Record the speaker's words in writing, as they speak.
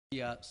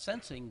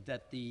Sensing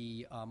that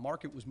the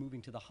market was moving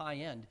to the high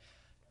end,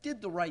 did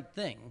the right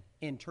thing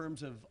in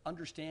terms of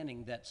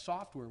understanding that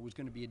software was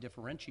going to be a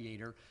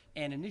differentiator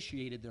and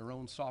initiated their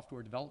own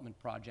software development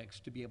projects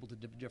to be able to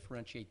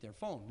differentiate their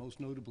phone, most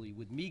notably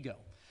with MeeGo.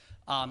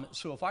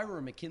 So if I were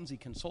a McKinsey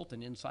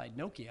consultant inside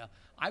Nokia,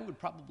 I would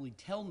probably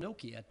tell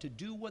Nokia to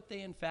do what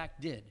they in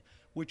fact did,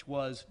 which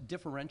was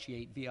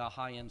differentiate via a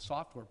high-end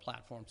software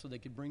platform so they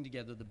could bring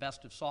together the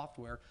best of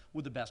software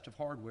with the best of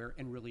hardware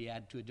and really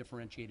add to a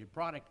differentiated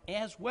product,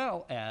 as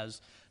well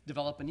as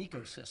develop an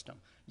ecosystem.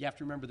 You have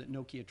to remember that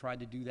Nokia tried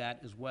to do that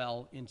as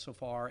well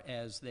insofar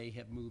as they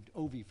have moved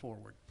Ovi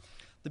forward.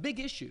 The big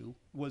issue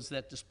was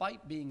that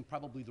despite being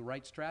probably the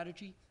right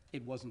strategy,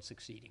 it wasn't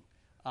succeeding.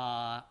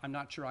 I'm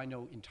not sure I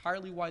know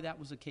entirely why that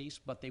was the case,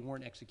 but they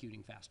weren't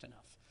executing fast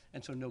enough.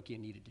 And so Nokia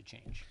needed to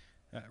change.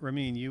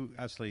 Ramine, you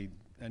actually,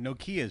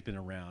 Nokia has been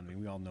around. I mean,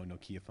 we all know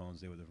Nokia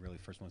phones. They were the really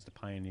first ones to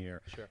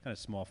pioneer kind of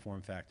small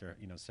form factor,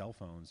 cell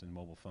phones and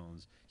mobile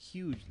phones.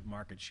 Huge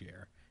market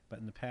share. But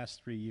in the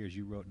past 3 years,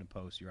 you wrote in a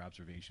post, your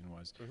observation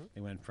was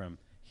they went from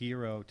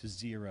hero to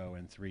zero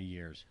in 3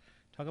 years.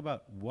 Talk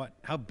about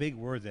how big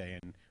were they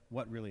and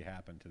what really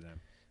happened to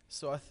them?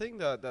 So I think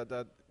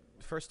that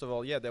first of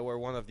all, yeah, they were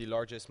one of the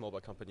largest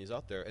mobile companies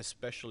out there,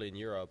 especially in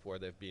Europe, where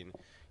they've been,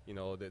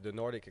 the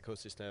Nordic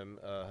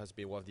ecosystem has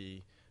been one of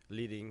the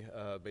leading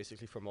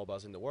basically for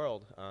mobiles in the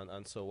world.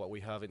 And so what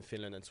we have in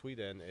Finland and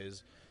Sweden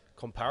is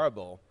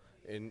comparable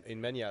in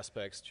many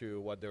aspects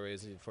to what there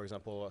is in, for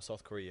example,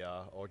 South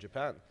Korea or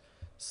Japan.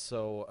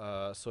 So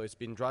it's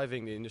been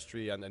driving the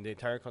industry and the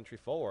entire country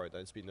forward,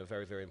 and it's been a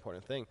very, very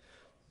important thing.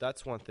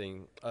 That's one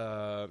thing.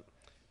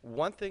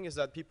 One thing is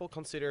that people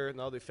consider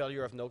now the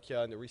failure of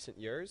Nokia in the recent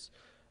years.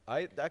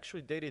 I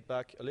actually date it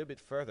back a little bit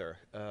further.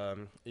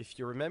 If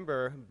you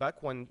remember,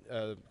 back when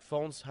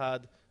phones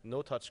had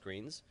no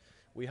touchscreens,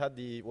 we had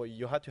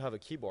you had to have a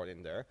keyboard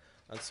in there,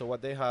 and so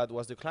what they had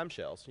was the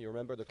clamshells. You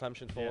remember the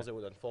clamshell phones that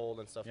would unfold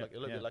and stuff like a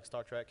little bit like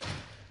Star Trek.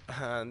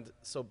 And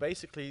so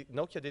basically,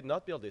 Nokia did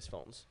not build these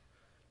phones.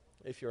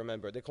 If you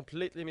remember, they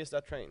completely missed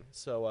that train.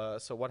 So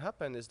what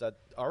happened is that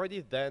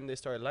already then they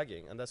started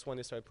lagging, and that's when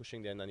they started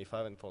pushing the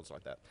N95 and phones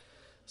like that.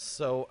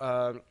 So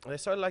they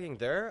started lagging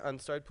there and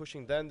started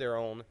pushing then their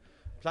own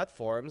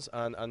platforms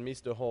and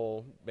missed the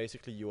whole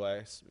basically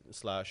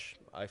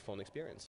US/iPhone experience.